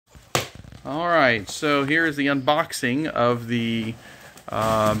Alright, so here's the unboxing of the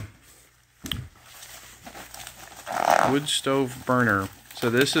wood stove burner. So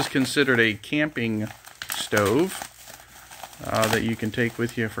this is considered a camping stove that you can take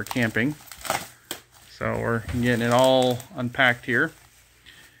with you for camping. So we're getting it all unpacked here.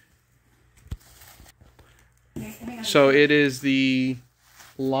 So it is the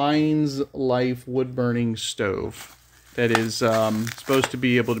Lineslife wood burning stove that is supposed to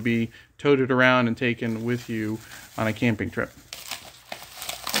be able to be toted around and taken with you on a camping trip.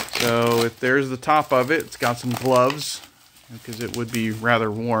 So if there's the top of it, it's got some gloves because it would be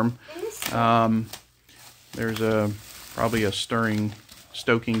rather warm. There's probably a stoking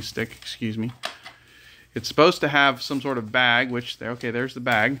stick, excuse me. It's supposed to have some sort of bag, which, okay, there's the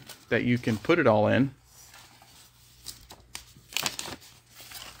bag that you can put it all in.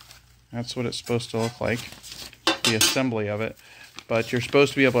 That's what it's supposed to look like, the assembly of it. But you're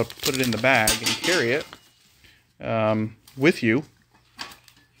supposed to be able to put it in the bag and carry it with you.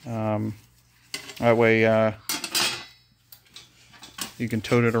 That way you can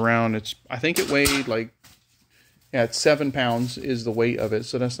tote it around. I think it weighed like, yeah, it's 7 pounds is the weight of it,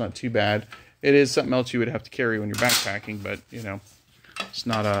 so that's not too bad. It is something else you would have to carry when you're backpacking, but you know, it's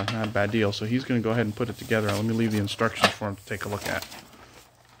not a bad deal. So he's going to go ahead and put it together. Let me leave the instructions for him to take a look at.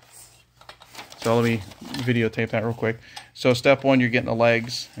 So let me videotape that real quick. So step 1, you're getting the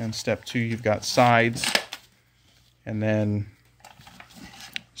legs, and step 2, you've got sides, and then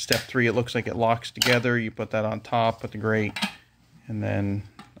step 3, it looks like it locks together. You put that on top, put the grate, and then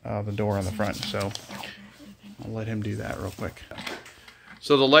the door on the front. So I'll let him do that real quick.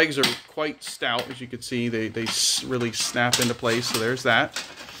 So the legs are quite stout, as you can see. They really snap into place, so there's that.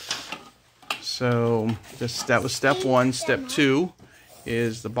 So that was step 1. Step 2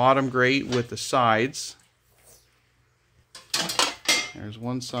 is the bottom grate with the sides. There's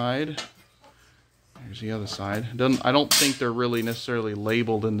one side. There's the other side. I don't think they're really necessarily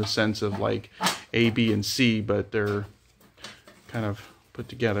labeled in the sense of like A, B, and C, but they're kind of put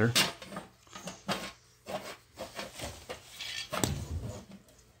together.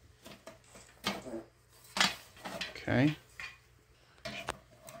 Okay.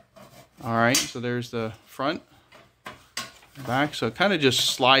 Alright, so there's the front, back, so it kind of just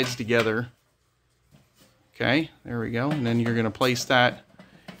slides together. Okay, there we go. And then you're going to place that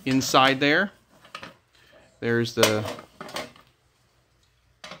inside there. There's the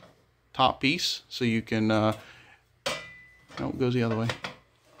top piece, so you can, no, it goes the other way.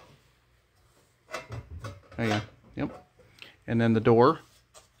 There you go, yep. And then the door.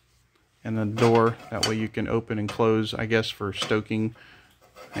 And then the door, that way you can open and close, I guess, for stoking.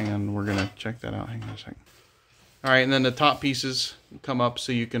 Hang on, we're going to check that out. Hang on a second. All right, and then the top pieces come up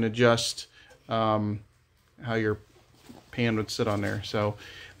so you can adjust how your pan would sit on there. So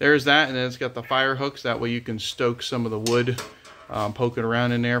there's that, and then it's got the fire hooks. That way you can stoke some of the wood, poking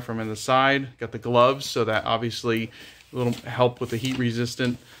around in there from in the side. Got the gloves, so that obviously a little help with the heat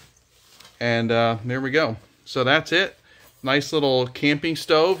resistant. And there we go. So that's it. Nice little camping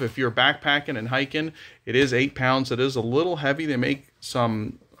stove. If you're backpacking and hiking, it is 8 pounds. It is a little heavy. They make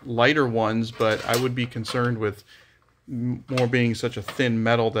some lighter ones, but I would be concerned with more being such a thin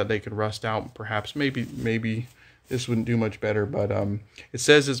metal that they could rust out. Perhaps maybe this wouldn't do much better, but it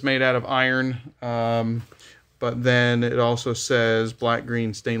says it's made out of iron, but then it also says black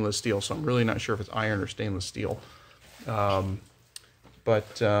green stainless steel, so I'm really not sure if it's iron or stainless steel.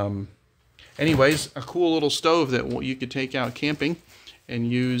 Anyways, a cool little stove that you could take out camping and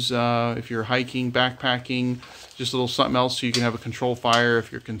use if you're hiking, backpacking, just a little something else so you can have a control fire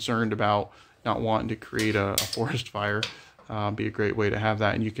if you're concerned about not wanting to create a forest fire. Be a great way to have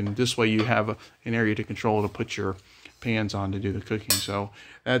that, and you can, this way you have an area to control to put your pans on to do the cooking. So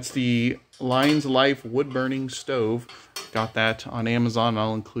that's the Lineslife wood burning stove. Got that on Amazon.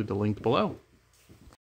 I'll include the link below.